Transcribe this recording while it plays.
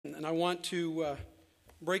And I want to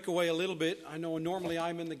break away a little bit. I know normally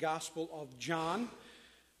I'm in the Gospel of John,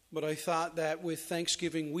 but I thought that with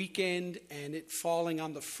Thanksgiving weekend and it falling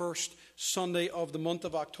on the first Sunday of the month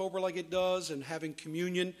of October like it does and having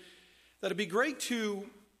communion, that it'd be great to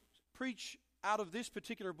preach out of this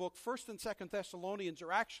particular book. 1st and 2nd Thessalonians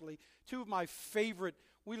are actually two of my favorite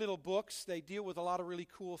wee little books. They deal with a lot of really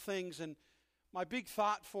cool things. And my big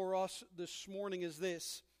thought for us this morning is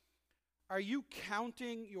this. Are you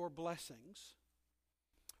counting your blessings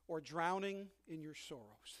or drowning in your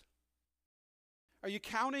sorrows? Are you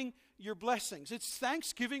counting your blessings? It's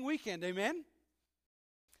Thanksgiving weekend, amen?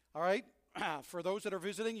 All right, for those that are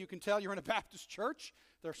visiting, you can tell you're in a Baptist church.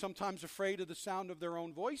 They're sometimes afraid of the sound of their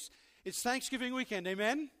own voice. It's Thanksgiving weekend,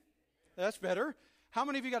 amen? That's better. How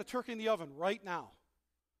many of you got a turkey in the oven right now?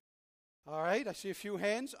 All right, I see a few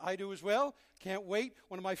hands. I do as well. Can't wait.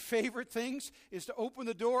 One of my favorite things is to open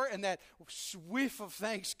the door and that whiff of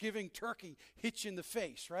Thanksgiving turkey hits you in the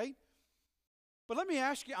face, right? But let me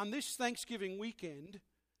ask you, on this Thanksgiving weekend,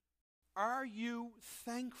 are you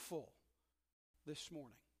thankful this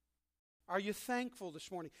morning? Are you thankful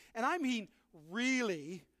this morning? And I mean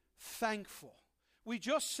really thankful. We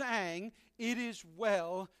just sang, "It is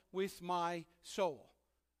well with my soul."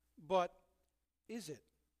 But is it?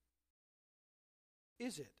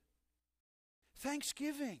 Is it?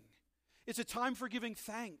 Thanksgiving. It's a time for giving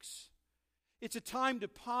thanks. It's a time to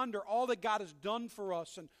ponder all that God has done for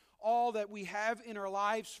us and all that we have in our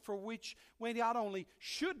lives for which we not only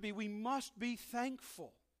should be, we must be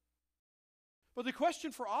thankful. But the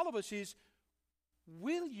question for all of us is,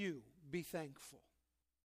 will you be thankful?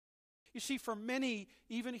 You see, for many,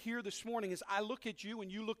 even here this morning, as I look at you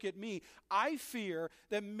and you look at me, I fear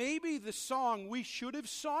that maybe the song we should have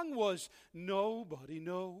sung was, "Nobody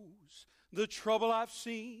knows the trouble I've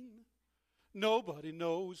seen. Nobody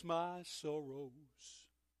knows my sorrows."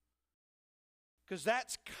 Because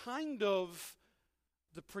that's kind of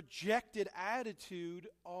the projected attitude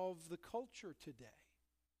of the culture today.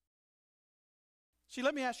 See,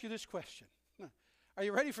 let me ask you this question. Are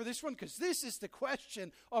you ready for this one? Because this is the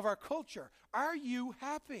question of our culture. Are you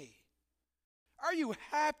happy? Are you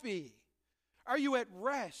happy? Are you at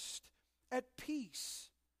rest, at peace?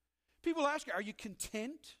 People ask you, are you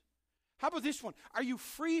content? How about this one? Are you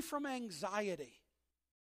free from anxiety?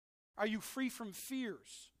 Are you free from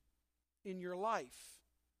fears in your life?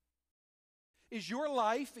 Is your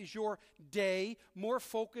life, is your day more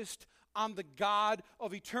focused on the God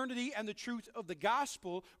of eternity and the truth of the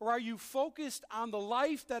gospel, or are you focused on the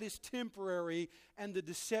life that is temporary and the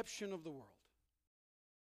deception of the world?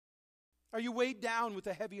 Are you weighed down with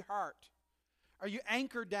a heavy heart? Are you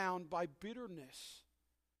anchored down by bitterness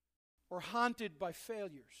or haunted by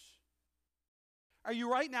failures? Are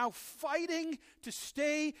you right now fighting to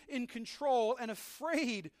stay in control and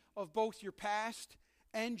afraid of both your past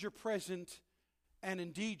and your present and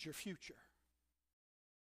indeed your future?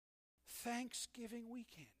 Thanksgiving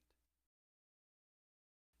weekend.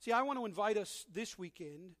 See, I want to invite us this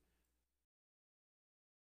weekend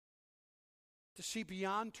to see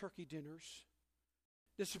beyond turkey dinners,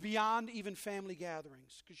 this is beyond even family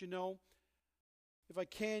gatherings. Because you know, if I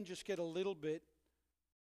can just get a little bit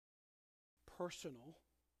personal,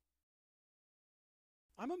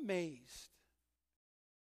 I'm amazed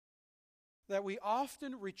that we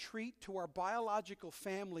often retreat to our biological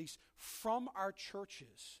families from our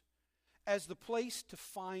churches as the place to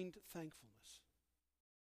find thankfulness.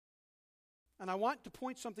 And I want to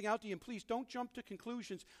point something out to you, and please don't jump to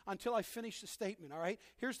conclusions until I finish the statement, all right?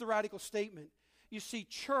 Here's the radical statement. You see,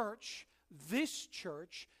 church, this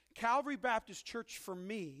church, Calvary Baptist Church for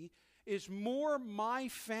me, is more my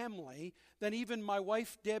family than even my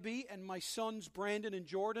wife Debbie and my sons Brandon and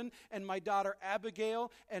Jordan and my daughter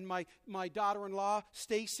Abigail and my daughter-in-law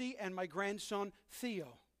Stacy and my grandson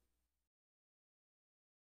Theo.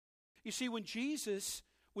 You see, when Jesus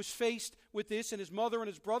was faced with this and his mother and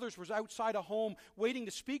his brothers was outside a home waiting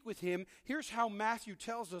to speak with him, here's how Matthew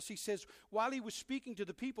tells us. He says, while he was speaking to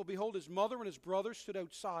the people, behold, his mother and his brothers stood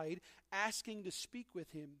outside asking to speak with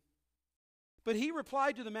him. But he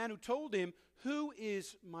replied to the man who told him, "Who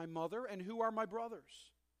is my mother and who are my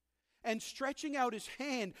brothers?" And stretching out his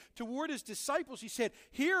hand toward his disciples, he said,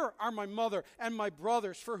 "Here are my mother and my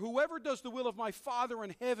brothers, for whoever does the will of my Father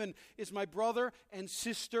in heaven is my brother and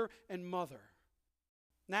sister and mother."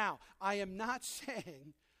 Now, I am not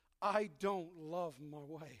saying I don't love my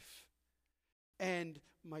wife and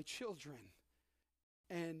my children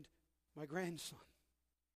and my grandson.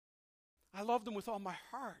 I love them with all my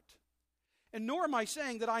heart. And nor am I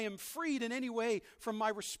saying that I am freed in any way from my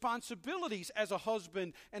responsibilities as a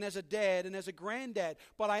husband and as a dad and as a granddad.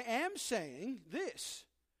 But I am saying this: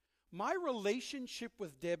 My relationship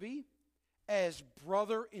with Debbie as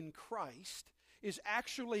brother in Christ is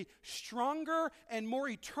actually stronger and more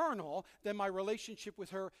eternal than my relationship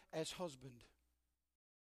with her as husband.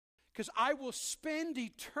 Because I will spend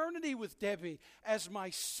eternity with Debbie as my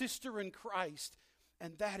sister in Christ,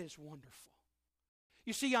 and that is wonderful.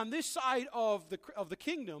 You see, on this side of the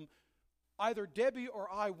kingdom, either Debbie or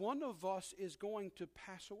I, one of us is going to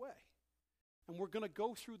pass away. And we're going to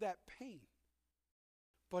go through that pain.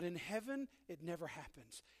 But in heaven, it never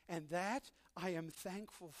happens. And that I am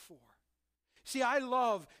thankful for. See, I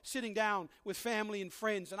love sitting down with family and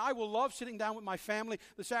friends, and I will love sitting down with my family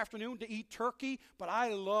this afternoon to eat turkey, but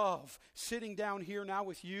I love sitting down here now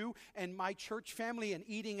with you and my church family and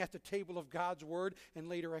eating at the table of God's Word and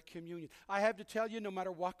later at communion. I have to tell you, no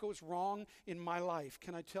matter what goes wrong in my life,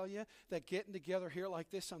 can I tell you that getting together here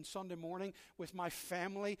like this on Sunday morning with my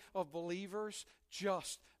family of believers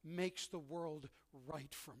just makes the world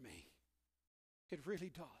right for me. It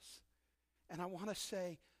really does. And I want to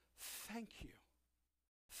say, thank you.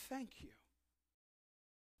 Thank you.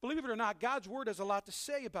 Believe it or not, God's Word has a lot to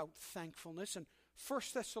say about thankfulness, and 1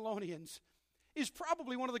 Thessalonians is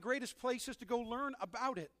probably one of the greatest places to go learn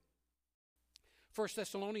about it. 1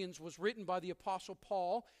 Thessalonians was written by the Apostle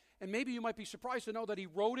Paul, and maybe you might be surprised to know that he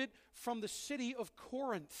wrote it from the city of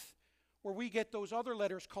Corinth, where we get those other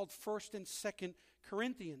letters called 1st and 2nd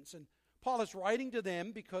Corinthians. And Paul is writing to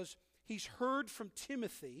them because he's heard from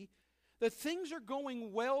Timothy that things are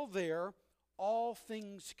going well there, all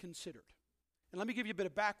things considered. And let me give you a bit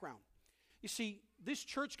of background. You see, this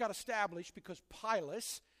church got established because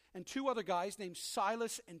Pylos and two other guys named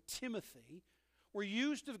Silas and Timothy were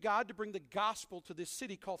used of God to bring the gospel to this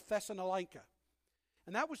city called Thessalonica.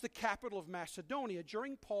 And that was the capital of Macedonia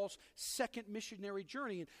during Paul's second missionary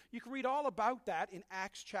journey. And you can read all about that in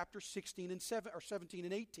Acts chapter 17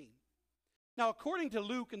 and 18. Now, according to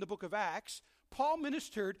Luke in the book of Acts, Paul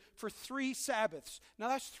ministered for 3 Sabbaths. Now,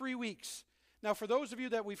 that's 3 weeks. Now, for those of you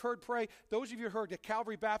that we've heard pray, those of you who heard that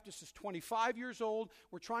Calvary Baptist is 25 years old,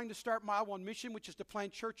 we're trying to start Mile One Mission, which is to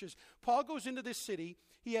plant churches. Paul goes into this city.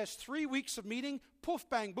 He has 3 weeks of meeting. Poof,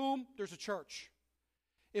 bang, boom, there's a church.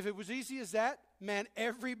 If it was easy as that, man,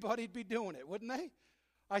 everybody'd be doing it, wouldn't they?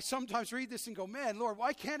 I sometimes read this and go, man, Lord,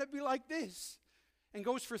 why can't it be like this? And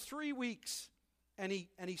goes for 3 weeks, and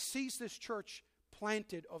he sees this church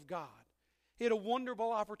planted of God. He had a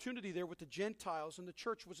wonderful opportunity there with the Gentiles, and the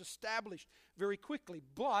church was established very quickly.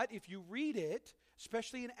 But if you read it,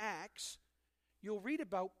 especially in Acts, you'll read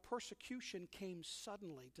about persecution came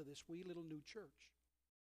suddenly to this wee little new church.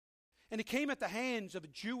 And it came at the hands of a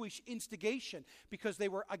Jewish instigation because they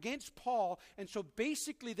were against Paul. And so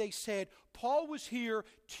basically they said, Paul was here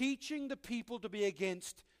teaching the people to be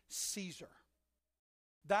against Caesar.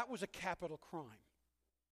 That was a capital crime.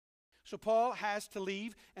 So Paul has to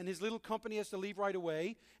leave, and his little company has to leave right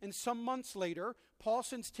away. And some months later, Paul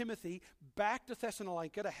sends Timothy back to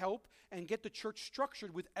Thessalonica to help and get the church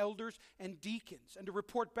structured with elders and deacons, and to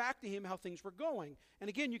report back to him how things were going. And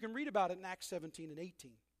again, you can read about it in Acts 17 and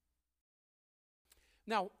 18.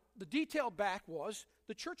 Now, the detail back was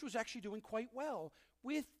the church was actually doing quite well,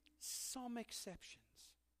 with some exceptions.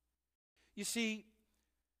 You see,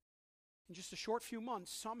 in just a short few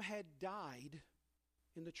months, some had died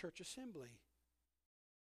in the church assembly.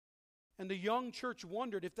 And the young church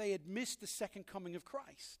wondered if they had missed the second coming of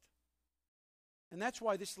Christ. And that's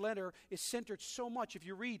why this letter is centered so much. If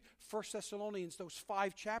you read 1 Thessalonians, those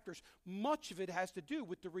 5 chapters, much of it has to do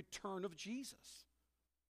with the return of Jesus.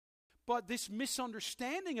 But this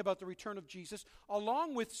misunderstanding about the return of Jesus,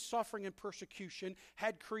 along with suffering and persecution,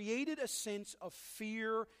 had created a sense of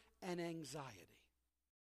fear and anxiety.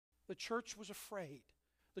 The church was afraid.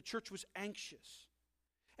 The church was anxious.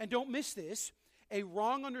 And don't miss this, a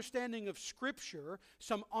wrong understanding of Scripture,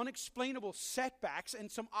 some unexplainable setbacks, and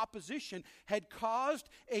some opposition had caused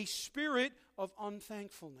a spirit of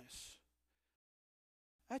unthankfulness.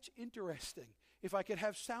 That's interesting. If I could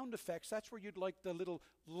have sound effects, that's where you'd like the little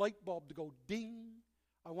light bulb to go ding.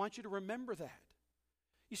 I want you to remember that.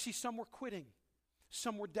 You see, some were quitting,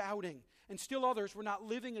 some were doubting, and still others were not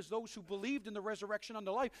living as those who believed in the resurrection unto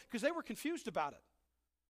life because they were confused about it.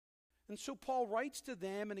 And so Paul writes to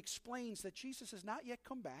them and explains that Jesus has not yet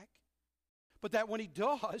come back, but that when he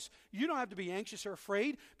does, you don't have to be anxious or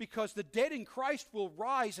afraid because the dead in Christ will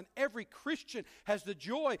rise, and every Christian has the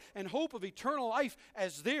joy and hope of eternal life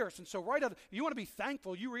as theirs. And so right out, if you want to be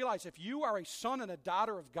thankful, you realize if you are a son and a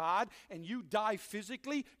daughter of God and you die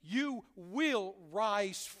physically, you will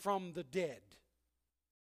rise from the dead.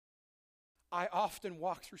 I often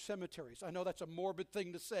walk through cemeteries. I know that's a morbid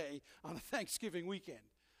thing to say on a Thanksgiving weekend.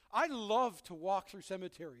 I love to walk through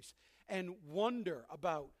cemeteries and wonder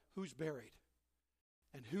about who's buried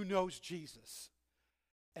and who knows Jesus.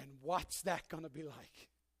 And what's that going to be like?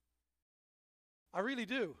 I really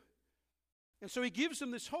do. And so he gives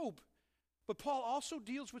them this hope. But Paul also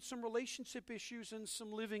deals with some relationship issues and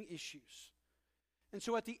some living issues. And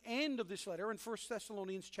so at the end of this letter, in 1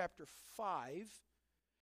 Thessalonians chapter 5,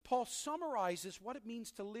 Paul summarizes what it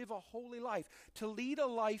means to live a holy life, to lead a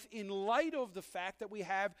life in light of the fact that we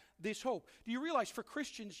have this hope. Do you realize for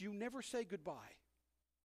Christians, you never say goodbye?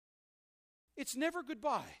 It's never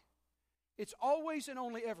goodbye. It's always and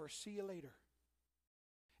only ever, see you later.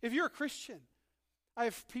 If you're a Christian, I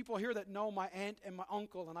have people here that know my aunt and my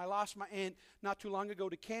uncle, and I lost my aunt not too long ago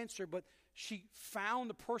to cancer, but she found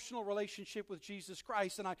a personal relationship with Jesus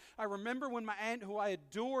Christ. And I remember when my aunt, who I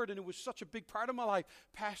adored and who was such a big part of my life,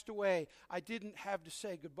 passed away, I didn't have to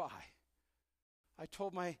say goodbye. I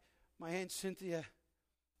told my Aunt Cynthia,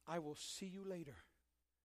 I will see you later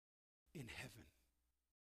in heaven.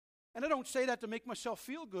 And I don't say that to make myself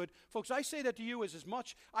feel good. Folks, I say that to you as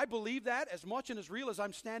much, I believe that as much and as real as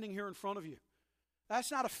I'm standing here in front of you. That's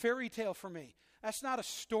not a fairy tale for me. That's not a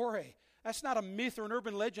story. That's not a myth or an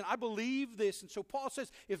urban legend. I believe this. And so Paul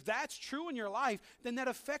says, if that's true in your life, then that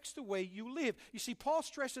affects the way you live. You see, Paul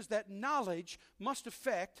stresses that knowledge must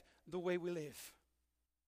affect the way we live.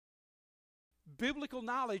 Biblical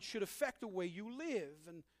knowledge should affect the way you live.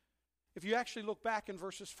 And if you actually look back in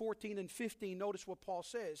verses 14 and 15, notice what Paul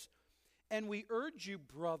says. And we urge you,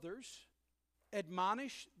 brothers,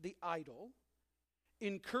 admonish the idle,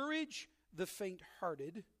 encourage the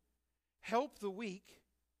faint-hearted, help the weak,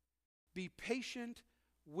 be patient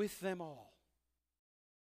with them all.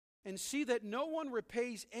 And see that no one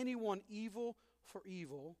repays anyone evil for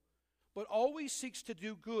evil, but always seeks to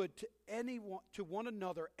do good to anyone, to one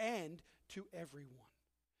another and to everyone.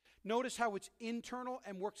 Notice how it's internal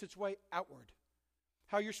and works its way outward.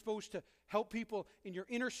 How you're supposed to help people in your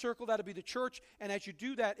inner circle, that'll be the church, and as you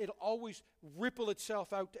do that, it'll always ripple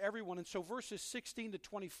itself out to everyone. And so verses 16 to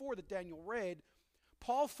 24 that Daniel read,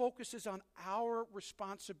 Paul focuses on our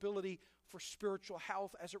responsibility for spiritual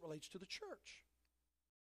health as it relates to the church.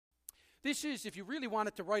 This is, if you really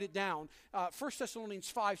wanted to write it down, 1 Thessalonians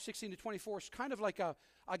 5, 16 to 24 is kind of like a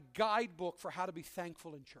guidebook for how to be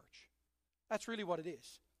thankful in church. That's really what it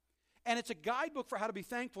is. And it's a guidebook for how to be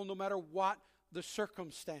thankful no matter what the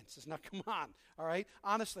circumstances. Now, come on, all right?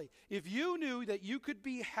 Honestly, if you knew that you could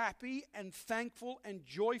be happy and thankful and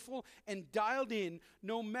joyful and dialed in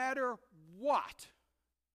no matter what,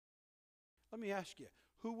 let me ask you,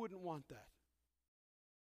 who wouldn't want that?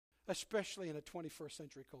 Especially in a 21st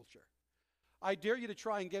century culture. I dare you to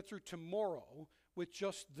try and get through tomorrow with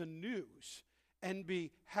just the news and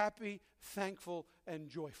be happy, thankful, and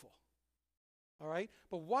joyful. All right?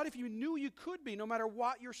 But what if you knew you could be no matter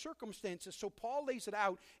what your circumstances? So Paul lays it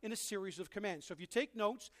out in a series of commands. So if you take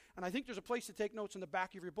notes, and I think there's a place to take notes in the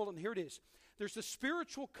back of your bulletin, here it is. There's the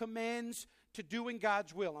spiritual commands to doing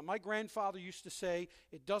God's will. And my grandfather used to say,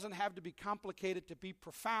 it doesn't have to be complicated to be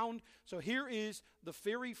profound. So here is the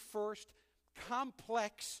very first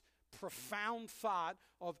complex, profound thought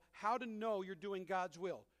of how to know you're doing God's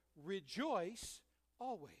will. Rejoice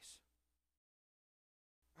always.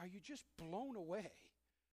 Are you just blown away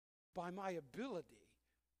by my ability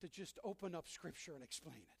to just open up Scripture and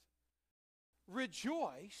explain it?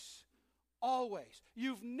 Rejoice always.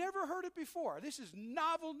 You've never heard it before. This is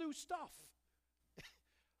novel new stuff.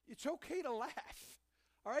 It's okay to laugh.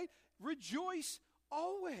 All right? Rejoice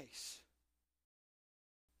always.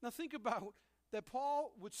 Now think about that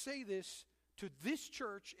Paul would say this to this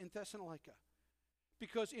church in Thessalonica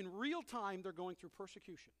because in real time they're going through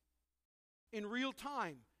persecution. In real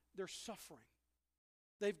time, they're suffering.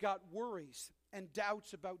 They've got worries and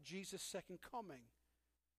doubts about Jesus' second coming.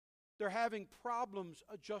 They're having problems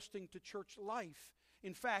adjusting to church life.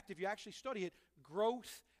 In fact, if you actually study it,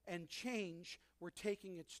 growth and change were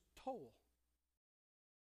taking its toll.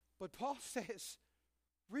 But Paul says,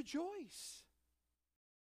 rejoice.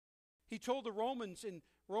 He told the Romans in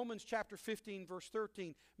Romans chapter 15, verse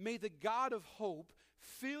 13, may the God of hope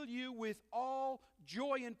fill you with all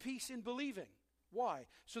joy and peace in believing. Why?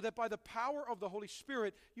 So that by the power of the Holy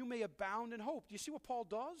Spirit you may abound in hope. Do you see what Paul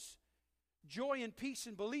does? Joy and peace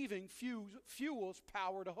in believing fuels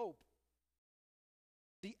power to hope.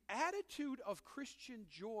 The attitude of Christian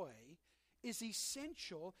joy is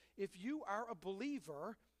essential if you are a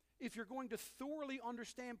believer, if you're going to thoroughly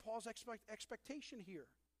understand Paul's expectation here.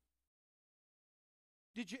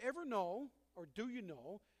 Did you ever know, or do you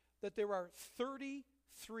know, that there are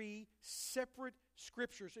 33 separate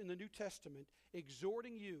scriptures in the New Testament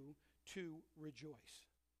exhorting you to rejoice?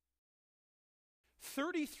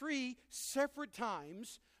 33 separate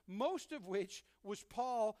times most of which was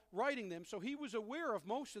Paul writing them, so he was aware of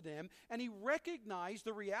most of them, and he recognized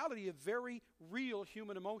the reality of very real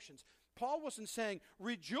human emotions. Paul wasn't saying,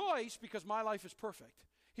 rejoice because my life is perfect.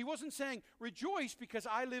 He wasn't saying, rejoice because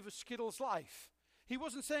I live a Skittles life. He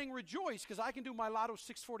wasn't saying, rejoice because I can do my Lotto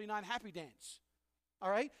 649 happy dance. All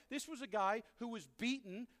right? This was a guy who was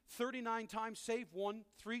beaten 39 times, saved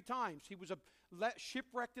 3 times. He was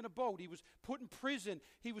shipwrecked in a boat. He was put in prison.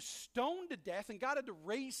 He was stoned to death, and God had to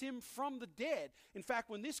raise him from the dead. In fact,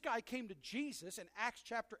 when this guy came to Jesus in Acts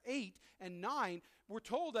chapter 8 and 9, we're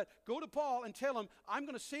told that go to Paul and tell him, I'm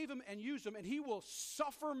going to save him and use him, and he will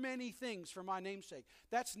suffer many things for my name's sake.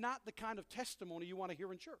 That's not the kind of testimony you want to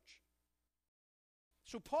hear in church.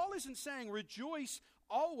 So Paul isn't saying rejoice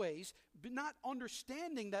always, but not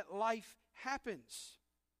understanding that life happens.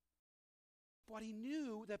 But he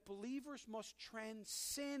knew that believers must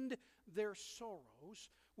transcend their sorrows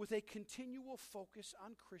with a continual focus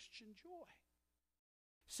on Christian joy.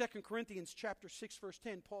 2 Corinthians chapter 6, verse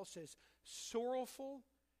 10, Paul says, sorrowful,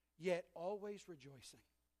 yet always rejoicing.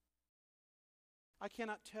 I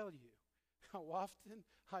cannot tell you how often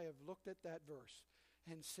I have looked at that verse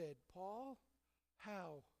and said, Paul,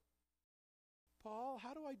 how? Paul,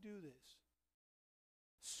 how do I do this?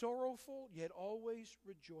 Sorrowful, yet always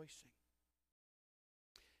rejoicing.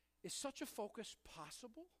 Is such a focus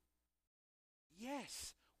possible?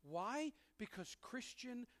 Yes. Why? Because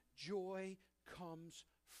Christian joy comes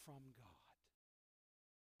from God.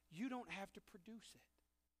 You don't have to produce it.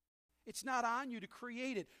 It's not on you to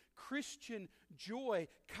create it. Christian joy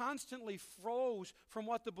constantly flows from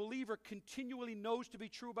what the believer continually knows to be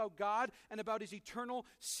true about God and about his eternal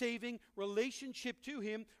saving relationship to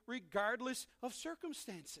him, regardless of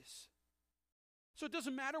circumstances. So it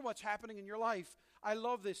doesn't matter what's happening in your life. I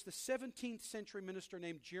love this. The 17th century minister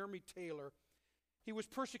named Jeremy Taylor, he was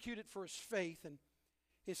persecuted for his faith, and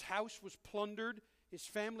his house was plundered, his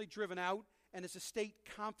family driven out, and his estate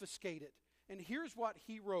confiscated. And here's what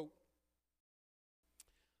he wrote.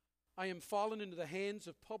 I am fallen into the hands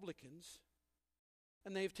of publicans,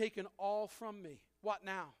 and they have taken all from me. What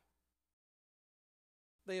now?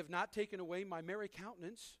 They have not taken away my merry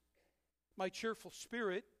countenance, my cheerful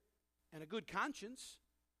spirit, and a good conscience.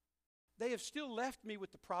 They have still left me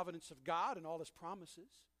with the providence of God and all his promises,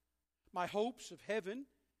 my hopes of heaven,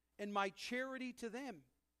 and my charity to them.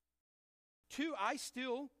 Too, I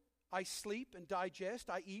sleep and digest,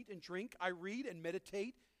 I eat and drink, I read and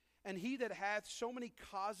meditate, and he that hath so many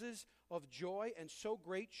causes of joy and so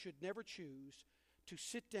great should never choose to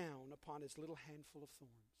sit down upon his little handful of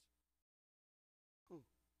thorns.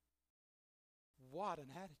 What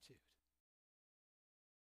an attitude.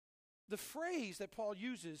 The phrase that Paul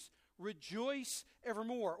uses, rejoice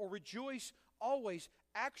evermore or rejoice always,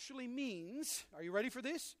 actually means, are you ready for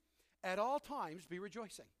this? At all times be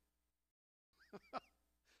rejoicing.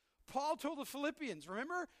 Paul told the Philippians,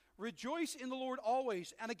 remember? Rejoice in the Lord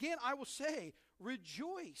always. And again, I will say,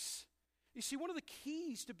 rejoice. You see, one of the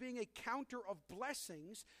keys to being a counter of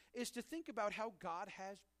blessings is to think about how God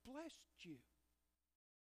has blessed you.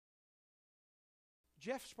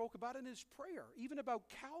 Jeff spoke about it in his prayer, even about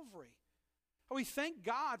Calvary. How we thank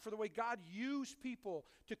God for the way God used people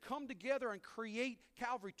to come together and create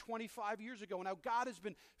Calvary 25 years ago, and how God has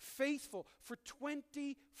been faithful for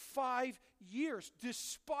 25 years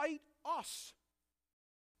despite us.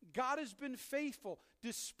 God has been faithful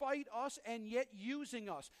despite us and yet using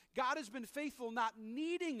us. God has been faithful not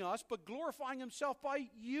needing us but glorifying himself by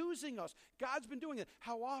using us. God's been doing it.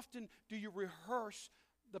 How often do you rehearse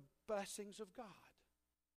the blessings of God?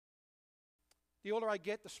 The older I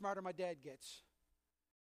get, the smarter my dad gets.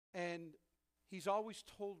 And he's always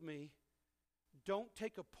told me, don't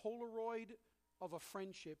take a Polaroid of a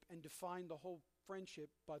friendship and define the whole friendship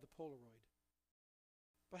by the Polaroid.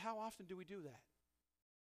 But how often do we do that?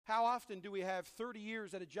 How often do we have 30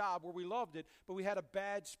 years at a job where we loved it, but we had a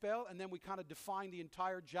bad spell, and then we kind of define the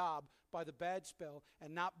entire job by the bad spell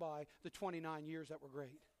and not by the 29 years that were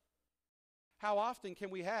great? How often can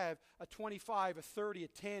we have a 25, a 30, a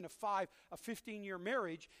 10, a 5, a 15-year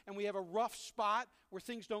marriage, and we have a rough spot where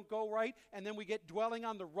things don't go right, and then we get dwelling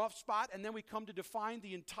on the rough spot, and then we come to define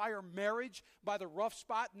the entire marriage by the rough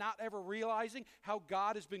spot, not ever realizing how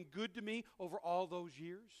God has been good to me over all those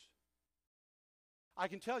years? I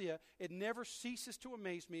can tell you, it never ceases to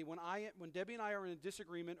amaze me when Debbie and I are in a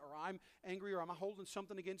disagreement, or I'm angry, or I'm holding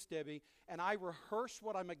something against Debbie, and I rehearse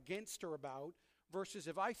what I'm against her about, versus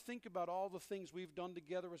if I think about all the things we've done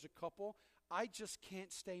together as a couple, I just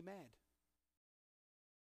can't stay mad.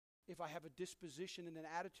 If I have a disposition and an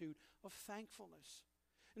attitude of thankfulness.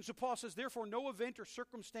 And so Paul says, therefore, no event or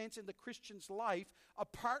circumstance in the Christian's life,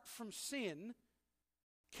 apart from sin,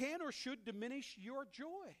 can or should diminish your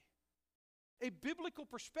joy. A biblical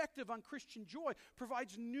perspective on Christian joy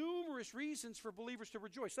provides numerous reasons for believers to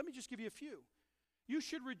rejoice. Let me just give you a few. You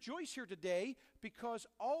should rejoice here today because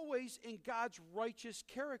always in God's righteous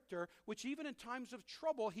character, which even in times of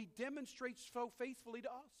trouble, He demonstrates so faithfully to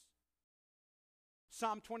us.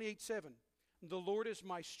 Psalm 28:7. The Lord is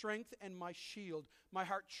my strength and my shield. My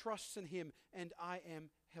heart trusts in Him, and I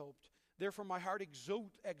am helped. Therefore my heart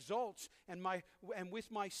exults, and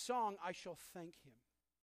with my song I shall thank Him.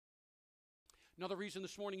 Another reason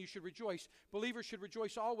this morning you should rejoice. Believers should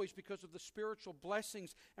rejoice always because of the spiritual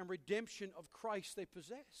blessings and redemption of Christ they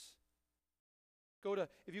possess.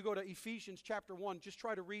 If you go to Ephesians chapter 1, just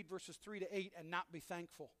try to read verses 3 to 8 and not be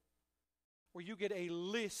thankful. Where you get a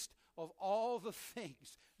list of all the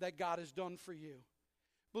things that God has done for you.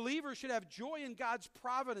 Believers should have joy in God's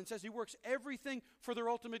providence as He works everything for their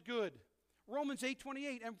ultimate good. Romans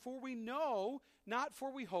 8:28, and for we know, not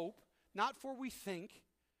for we hope, not for we think,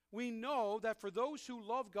 we know that for those who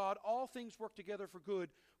love God, all things work together for good,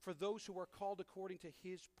 for those who are called according to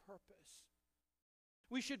His purpose.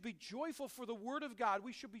 We should be joyful for the Word of God.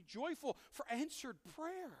 We should be joyful for answered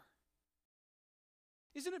prayer.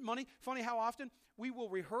 Isn't it funny how often we will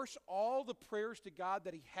rehearse all the prayers to God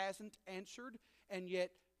that He hasn't answered, and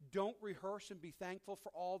yet don't rehearse and be thankful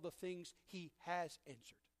for all the things He has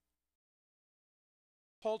answered?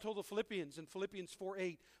 Paul told the Philippians in Philippians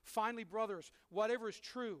 4:8, finally, brothers, whatever is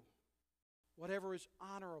true, whatever is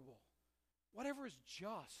honorable, whatever is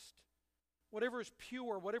just, whatever is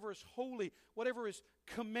pure, whatever is holy, whatever is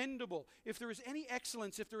commendable, if there is any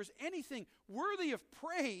excellence, if there is anything worthy of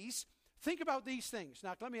praise, think about these things.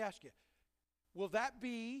 Now, let me ask you, will that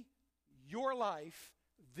be your life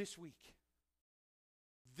this week?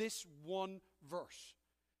 This one verse,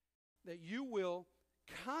 that you will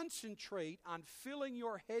concentrate on filling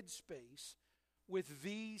your headspace with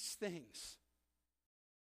these things.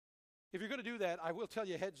 If you're going to do that, I will tell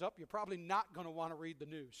you, heads up, you're probably not going to want to read the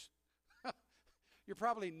news. You're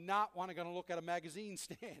probably not going to look at a magazine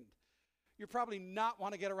stand. You're probably not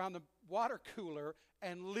want to get around the water cooler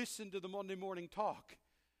and listen to the Monday morning talk,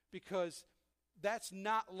 because that's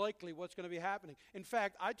not likely what's going to be happening. In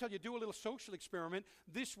fact, I tell you, do a little social experiment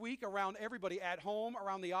this week around everybody at home,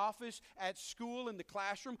 around the office, at school, in the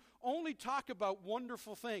classroom. Only talk about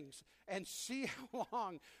wonderful things and see how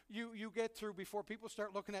long you get through before people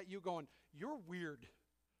start looking at you going, you're weird.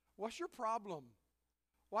 What's your problem?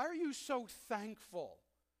 Why are you so thankful?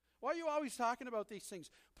 Why are you always talking about these things?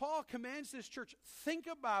 Paul commands this church, think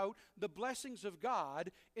about the blessings of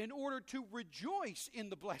God in order to rejoice in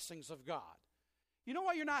the blessings of God. You know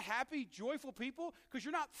why you're not happy, joyful people? Because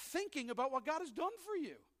you're not thinking about what God has done for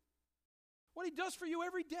you. What He does for you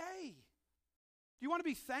every day. Do you want to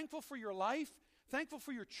be thankful for your life? Thankful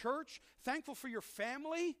for your church? Thankful for your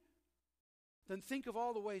family? Then think of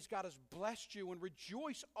all the ways God has blessed you and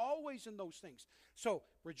rejoice always in those things. So,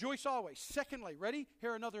 rejoice always. Secondly, ready?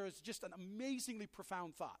 Here another is just an amazingly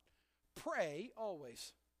profound thought. Pray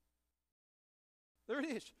always. There it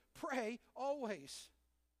is. Pray always.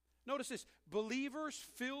 Notice this. Believers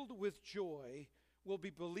filled with joy will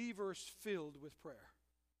be believers filled with prayer.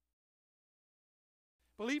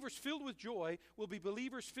 Believers filled with joy will be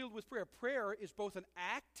believers filled with prayer. Prayer is both an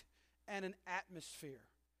act and an atmosphere.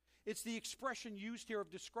 It's the expression used here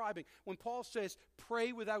of describing. When Paul says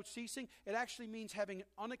pray without ceasing, it actually means having an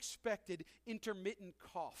unexpected, intermittent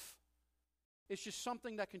cough. It's just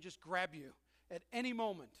something that can just grab you at any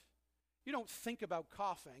moment. You don't think about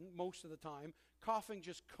coughing most of the time. Coughing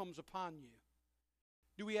just comes upon you.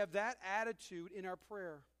 Do we have that attitude in our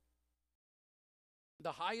prayer?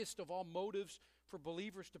 The highest of all motives for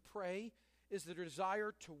believers to pray is the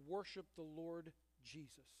desire to worship the Lord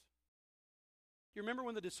Jesus. Do you remember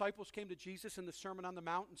when the disciples came to Jesus in the Sermon on the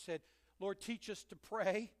Mount and said, Lord, teach us to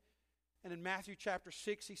pray? And in Matthew chapter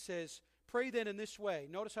 6, He says, pray then in this way.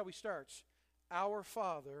 Notice how He starts. Our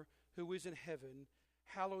Father who is in heaven,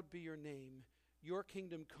 hallowed be your name. Your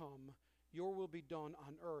kingdom come. Your will be done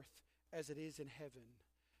on earth as it is in heaven.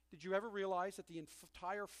 Did you ever realize that the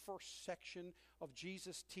entire first section of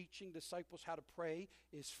Jesus teaching disciples how to pray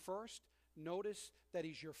is first, notice that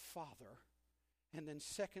He's your Father, and then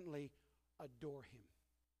secondly, adore Him.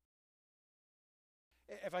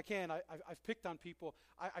 If I can, I've picked on people.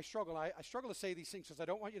 I struggle. I struggle to say these things because I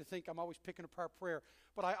don't want you to think I'm always picking apart prayer.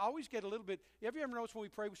 But I always get a little bit. Have you ever noticed when we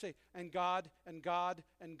pray, we say, and God, and God,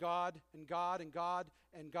 and God, and God, and God,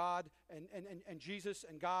 and God, and Jesus,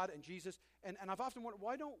 and God, and Jesus. And I've often wondered,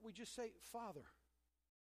 why don't we just say, Father?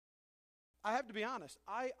 I have to be honest.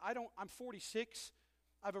 I'm 46.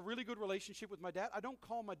 I have a really good relationship with my dad. I don't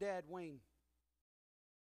call my dad Wayne.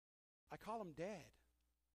 I call him Dad.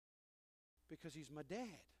 Because He's my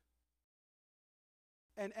dad.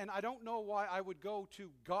 And I don't know why I would go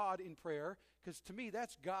to God in prayer, because to me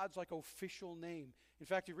that's God's like official name. In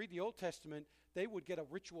fact, you read the Old Testament, they would get a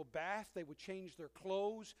ritual bath, they would change their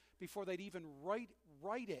clothes before they'd even write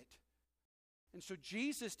it. And so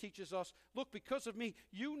Jesus teaches us, look, because of me,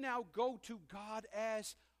 you now go to God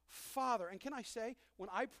as Father. And can I say, when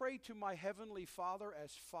I pray to my Heavenly Father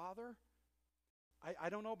as Father, I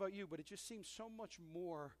don't know about you, but it just seems so much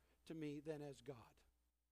more to me than as God.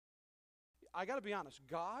 I got to be honest,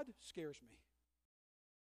 God scares me.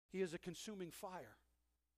 He is a consuming fire.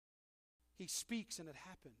 He speaks and it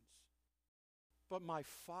happens. But my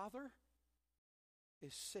Father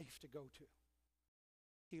is safe to go to.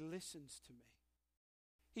 He listens to me.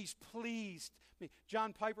 He's pleased me.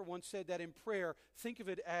 John Piper once said that in prayer, think of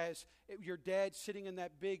it as your dad sitting in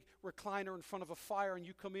that big recliner in front of a fire, and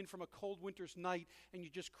you come in from a cold winter's night and you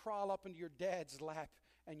just crawl up into your dad's lap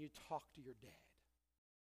and you talk to your dad.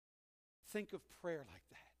 Think of prayer like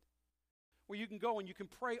that, where you can go and you can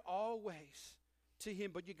pray always to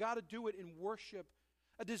Him, but you got to do it in worship,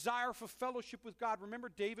 a desire for fellowship with God. Remember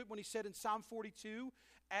David when he said in Psalm 42,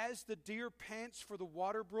 as the deer pants for the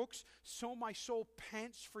water brooks, so my soul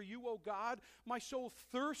pants for you, O God. My soul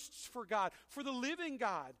thirsts for God, for the living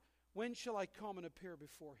God. When shall I come and appear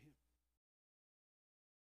before Him?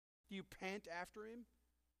 Do you pant after Him?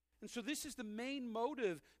 And so this is the main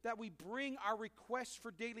motive that we bring our requests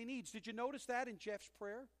for daily needs. Did you notice that in Jeff's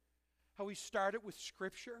prayer? How he started with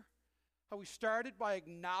Scripture? How we started by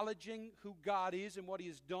acknowledging who God is and what He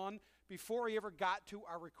has done before he ever got to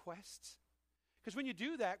our requests. Because when you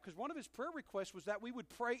do that, because one of his prayer requests was that we would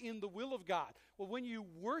pray in the will of God. Well, when you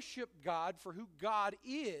worship God for who God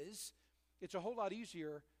is, it's a whole lot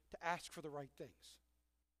easier to ask for the right things.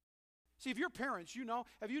 See, if you're parents, you know,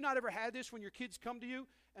 have you not ever had this when your kids come to you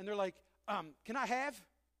and they're like, can I have?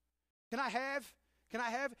 Can I have? Can I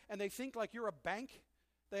have? And they think like you're a bank.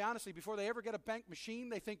 They honestly, before they ever get a bank machine,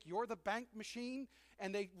 they think you're the bank machine.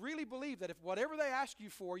 And they really believe that if whatever they ask you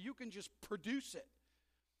for, you can just produce it.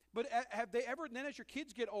 But have they ever, then as your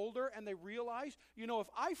kids get older and they realize, you know, if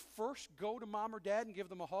I first go to mom or dad and give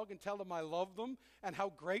them a hug and tell them I love them and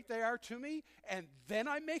how great they are to me, and then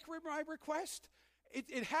I make my request,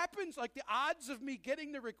 it happens like the odds of me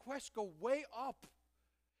getting the request go way up.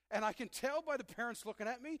 And I can tell by the parents looking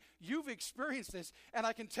at me, you've experienced this. And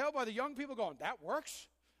I can tell by the young people going, that works?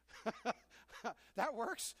 That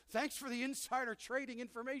works? Thanks for the insider trading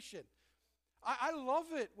information. I love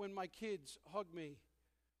it when my kids hug me.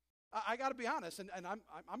 I got to be honest, and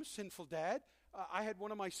I'm a sinful dad. I had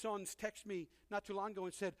one of my sons text me not too long ago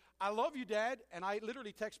and said, I love you, Dad. And I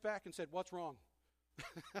literally text back and said, what's wrong?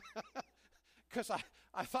 Because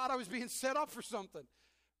I thought I was being set up for something.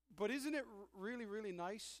 But isn't it really, really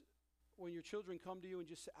nice when your children come to you and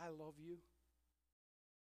just say, I love you?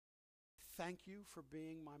 Thank you for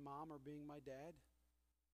being my mom or being my dad.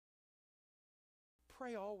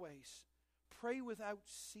 Pray always. Pray without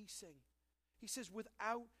ceasing. He says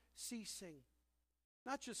without ceasing.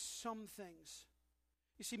 Not just some things.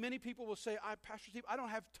 You see, many people will say, Pastor Steve, I don't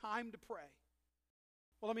have time to pray.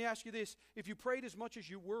 Well, let me ask you this. If you prayed as much as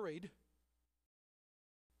you worried,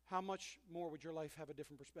 how much more would your life have a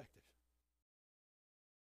different perspective?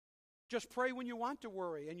 Just pray when you want to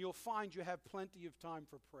worry, and you'll find you have plenty of time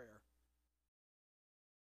for prayer.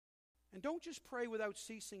 And don't just pray without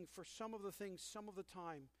ceasing for some of the things, some of the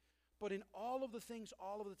time, but in all of the things,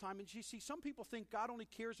 all of the time. And you see, some people think God only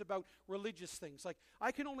cares about religious things. Like,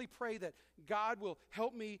 I can only pray that God will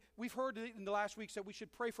help me. We've heard in the last weeks that we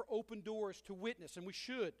should pray for open doors to witness, and we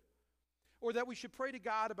should. Or that we should pray to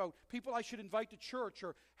God about people I should invite to church,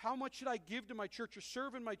 or how much should I give to my church or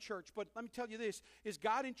serve in my church. But let me tell you this, is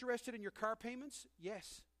God interested in your car payments?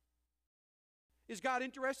 Yes. Is God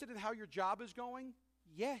interested in how your job is going?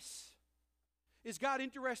 Yes. Is God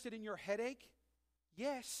interested in your headache?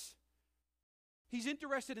 Yes. He's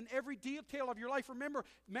interested in every detail of your life. Remember,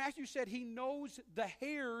 Matthew said He knows the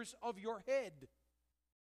hairs of your head.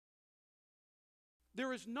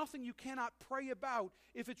 There is nothing you cannot pray about.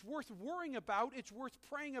 If it's worth worrying about, it's worth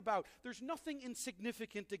praying about. There's nothing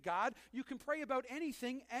insignificant to God. You can pray about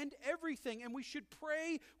anything and everything, and we should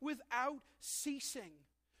pray without ceasing.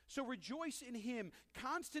 So rejoice in Him,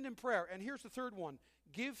 constant in prayer. And here's the third one.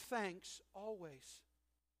 Give thanks always.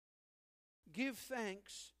 Give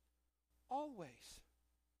thanks always.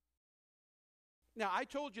 Now, I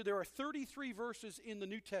told you there are 33 verses in the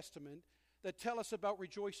New Testament that tell us about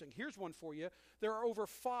rejoicing. Here's one for you. There are over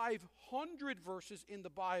 500 verses in the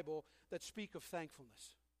Bible that speak of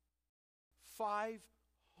thankfulness.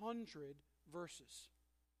 500 verses.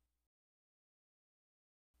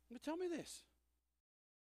 Now tell me this.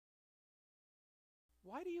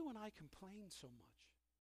 why do you and I complain so much?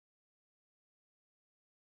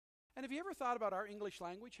 And have you ever thought about our English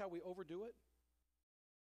language, how we overdo it?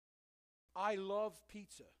 I love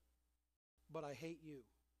pizza, but I hate you.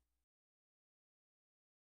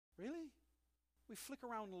 Really? We flick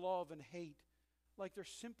around love and hate like they're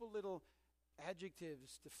simple little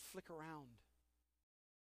adjectives to flick around.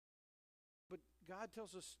 But God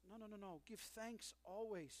tells us, no. Give thanks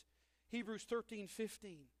always. Hebrews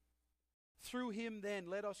 13:15. Through him then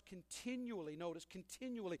let us continually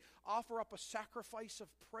offer up a sacrifice of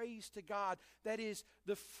praise to God. That is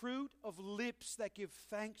the fruit of lips that give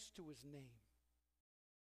thanks to his name.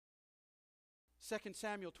 2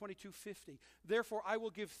 Samuel 22:50. Therefore I will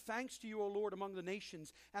give thanks to you, O Lord, among the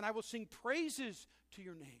nations, and I will sing praises to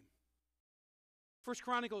your name. 1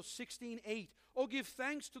 Chronicles 16:8. Oh, give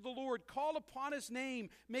thanks to the Lord, call upon his name,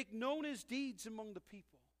 make known his deeds among the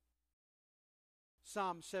people.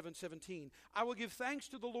 Psalm 7:17. I will give thanks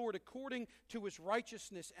to the Lord according to his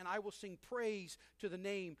righteousness, and I will sing praise to the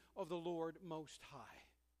name of the Lord Most High.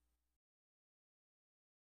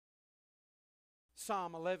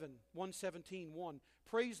 Psalm 117:1.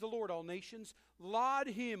 Praise the Lord, all nations. Laud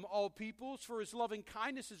him, all peoples, for his loving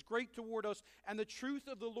kindness is great toward us, and the truth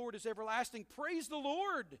of the Lord is everlasting. Praise the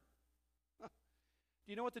Lord.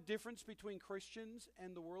 Do you know what the difference between Christians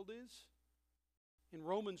and the world is? In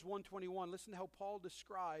Romans 1:21, listen to how Paul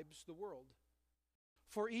describes the world.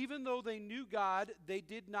 For even though they knew God, they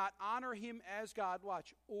did not honor him as God,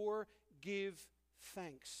 watch, or give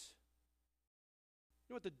thanks.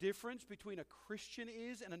 You know what the difference between a Christian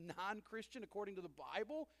is and a non-Christian according to the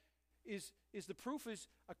Bible? Is the proof is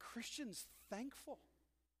a Christian's thankful.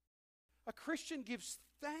 A Christian gives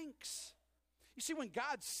thanks. You see, when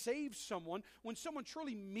God saves someone, when someone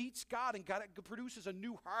truly meets God and God produces a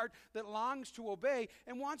new heart that longs to obey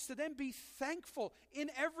and wants to then be thankful in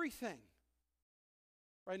everything.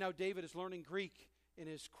 Right now, David is learning Greek in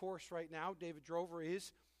his course right now. David Drover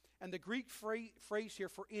is. And the Greek phrase here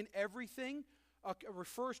for in everything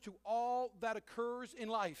refers to all that occurs in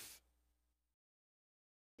life.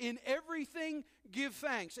 In everything, give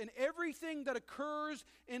thanks. In everything that occurs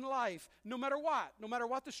in life, no matter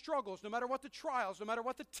what the struggles, no matter what the trials, no matter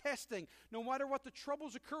what the testing, no matter what the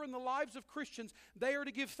troubles occur in the lives of Christians, they are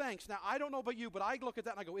to give thanks. Now, I don't know about you, but I look at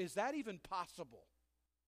that and I go, is that even possible?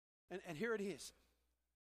 And here it is.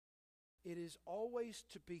 It is always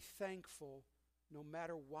to be thankful no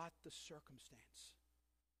matter what the circumstance.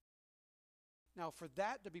 Now, for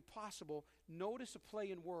that to be possible, notice a play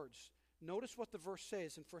in words. Notice what the verse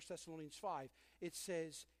says in 1 Thessalonians 5. It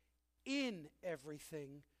says, in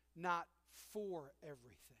everything, not for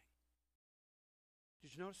everything.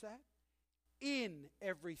 Did you notice that? In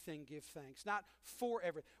everything give thanks, not for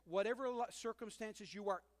everything. Whatever circumstances you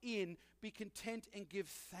are in, be content and give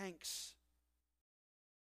thanks.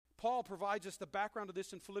 Paul provides us the background of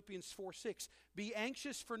this in Philippians 4:6. Be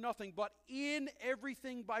anxious for nothing, but in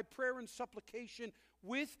everything by prayer and supplication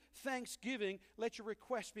with thanksgiving, let your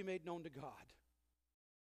requests be made known to God.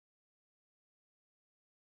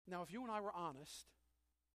 Now, if you and I were honest,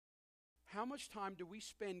 how much time do we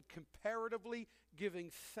spend comparatively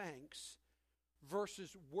giving thanks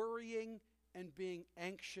versus worrying and being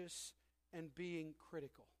anxious and being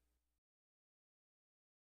critical?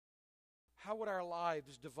 How would our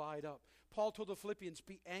lives divide up? Paul told the Philippians,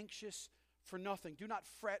 be anxious for nothing. Do not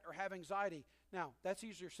fret or have anxiety. Now, that's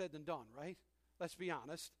easier said than done, right? Let's be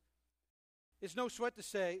honest. It's no sweat to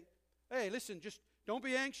say, hey, listen, just don't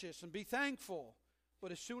be anxious and be thankful.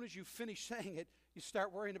 But as soon as you finish saying it, you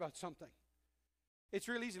start worrying about something. It's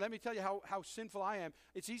real easy. Let me tell you how sinful I am.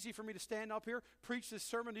 It's easy for me to stand up here, preach this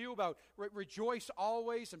sermon to you about rejoice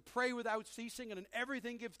always and pray without ceasing and in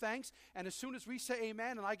everything give thanks. And as soon as we say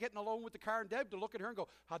amen and I get alone with the car and Deb to look at her and go,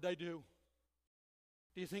 how'd they do?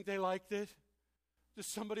 Do you think they liked it? Does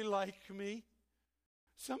somebody like me?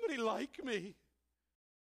 Somebody like me?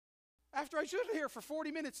 After I stood here for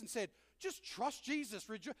 40 minutes and said, just trust Jesus.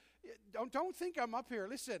 Don't think I'm up here.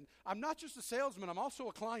 Listen, I'm not just a salesman. I'm also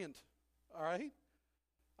a client. All right?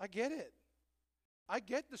 I get it. I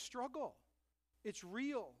get the struggle. It's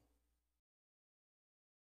real.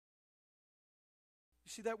 You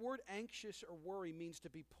see, that word anxious or worry means to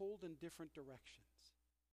be pulled in different directions.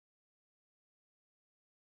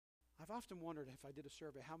 I've often wondered, if I did a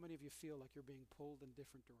survey, how many of you feel like you're being pulled in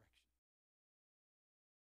different directions?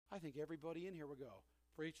 I think everybody in here would go,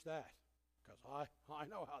 preach that, because I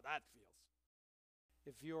know how that feels.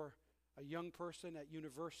 If you're a young person at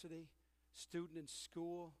university, student in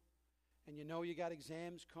school, and you know you got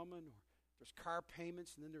exams coming, or there's car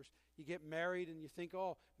payments, and then you get married and you think,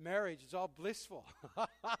 oh, marriage is all blissful.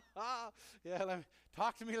 Yeah,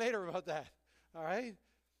 talk to me later about that. All right?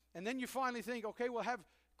 And then you finally think, okay, we'll have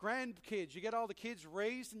grandkids. You get all the kids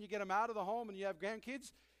raised and you get them out of the home and you have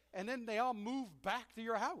grandkids. And then they all move back to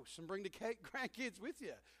your house and bring the grandkids with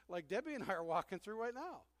you, like Debbie and I are walking through right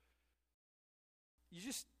now.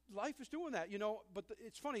 Life is doing that, But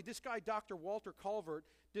it's funny, this guy, Dr. Walter Calvert,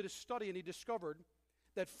 did a study and he discovered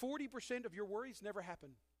that 40% of your worries never happen.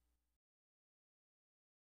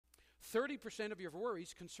 30% of your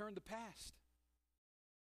worries concern the past.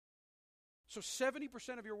 So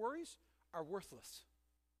 70% of your worries are worthless.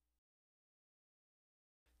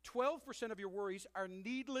 12% of your worries are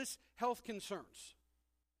needless health concerns.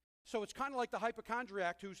 So it's kind of like the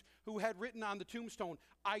hypochondriac who had written on the tombstone,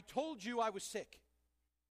 "I told you I was sick."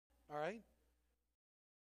 All right?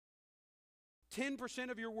 10%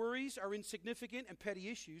 of your worries are insignificant and petty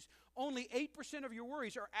issues. Only 8% of your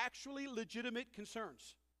worries are actually legitimate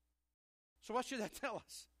concerns. So what should that tell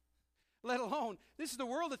us? Let alone, this is the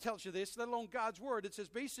world that tells you this, let alone God's word. It says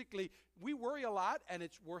basically, we worry a lot and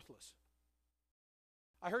it's worthless.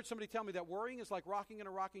 I heard somebody tell me that worrying is like rocking in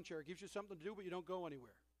a rocking chair. It gives you something to do, but you don't go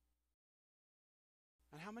anywhere.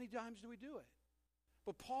 And how many times do we do it?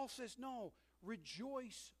 But Paul says, no,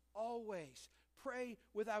 rejoice always. Pray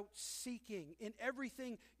without seeking. In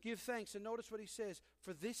everything give thanks. And notice what he says,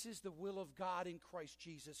 for this is the will of God in Christ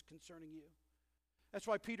Jesus concerning you. That's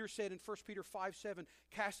why Peter said in 1 Peter 5:7,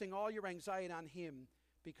 casting all your anxiety on him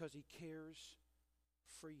because he cares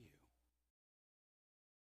for you.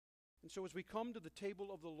 And so as we come to the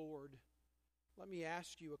table of the Lord, let me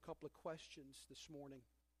ask you a couple of questions this morning.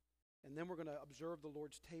 And then we're going to observe the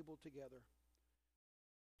Lord's table together.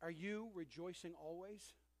 Are you rejoicing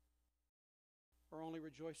always? Or only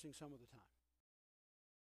rejoicing some of the time?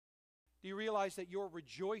 Do you realize that your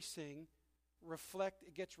rejoicing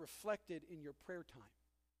gets reflected in your prayer time?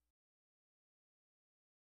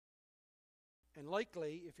 And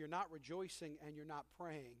likely, if you're not rejoicing and you're not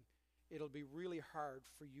praying, it'll be really hard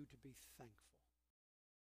for you to be thankful.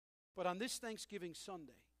 But on this Thanksgiving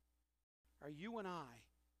Sunday, are you and I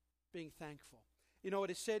being thankful? It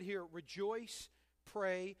is said here, rejoice,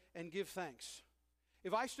 pray, and give thanks.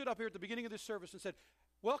 If I stood up here at the beginning of this service and said,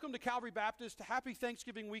 welcome to Calvary Baptist, happy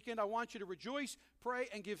Thanksgiving weekend, I want you to rejoice, pray,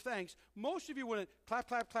 and give thanks, most of you would clap,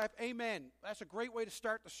 clap, clap, amen. That's a great way to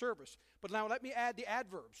start the service. But now let me add the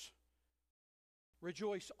adverbs.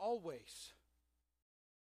 Rejoice always.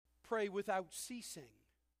 Pray without ceasing.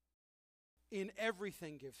 In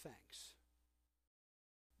everything give thanks.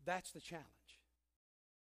 That's the challenge.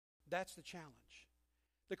 That's the challenge.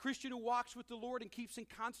 The Christian who walks with the Lord and keeps in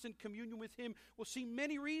constant communion with Him will see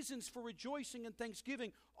many reasons for rejoicing and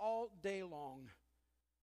thanksgiving all day long.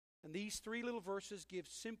 And these three little verses give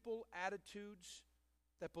simple attitudes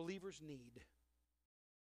that believers need.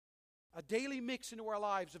 A daily mix into our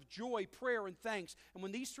lives of joy, prayer, and thanks. And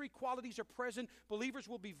when these three qualities are present, believers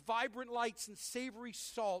will be vibrant lights and savory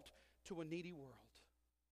salt to a needy world.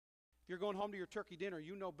 If you're going home to your turkey dinner,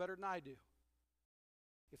 you know better than I do.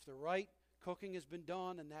 If the right cooking has been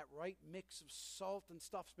done and that right mix of salt and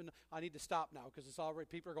stuff's been done. I need to stop now because it's already,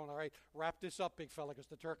 people are going, all right, wrap this up, big fella, because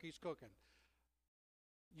the turkey's cooking.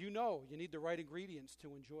 You know you need the right ingredients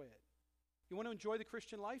to enjoy it. You want to enjoy the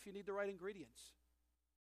Christian life? You need the right ingredients.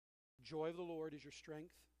 Joy of the Lord is your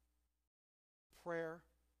strength. Prayer,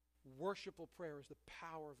 worshipful prayer is the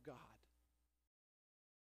power of God.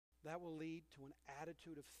 That will lead to an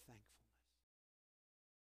attitude of thankfulness.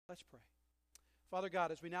 Let's pray. Father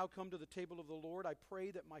God, as we now come to the table of the Lord, I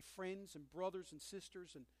pray that my friends and brothers and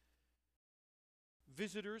sisters and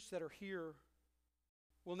visitors that are here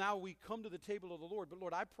will now we come to the table of the Lord. But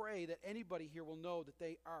Lord, I pray that anybody here will know that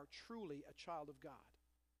they are truly a child of God.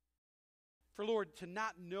 For Lord, to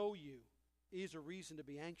not know you is a reason to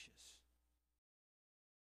be anxious.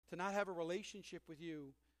 To not have a relationship with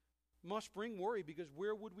you must bring worry, because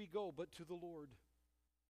where would we go but to the Lord?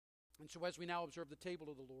 And so as we now observe the table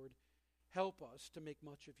of the Lord, help us to make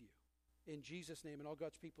much of you. In Jesus' name, and all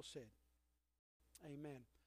God's people said, amen.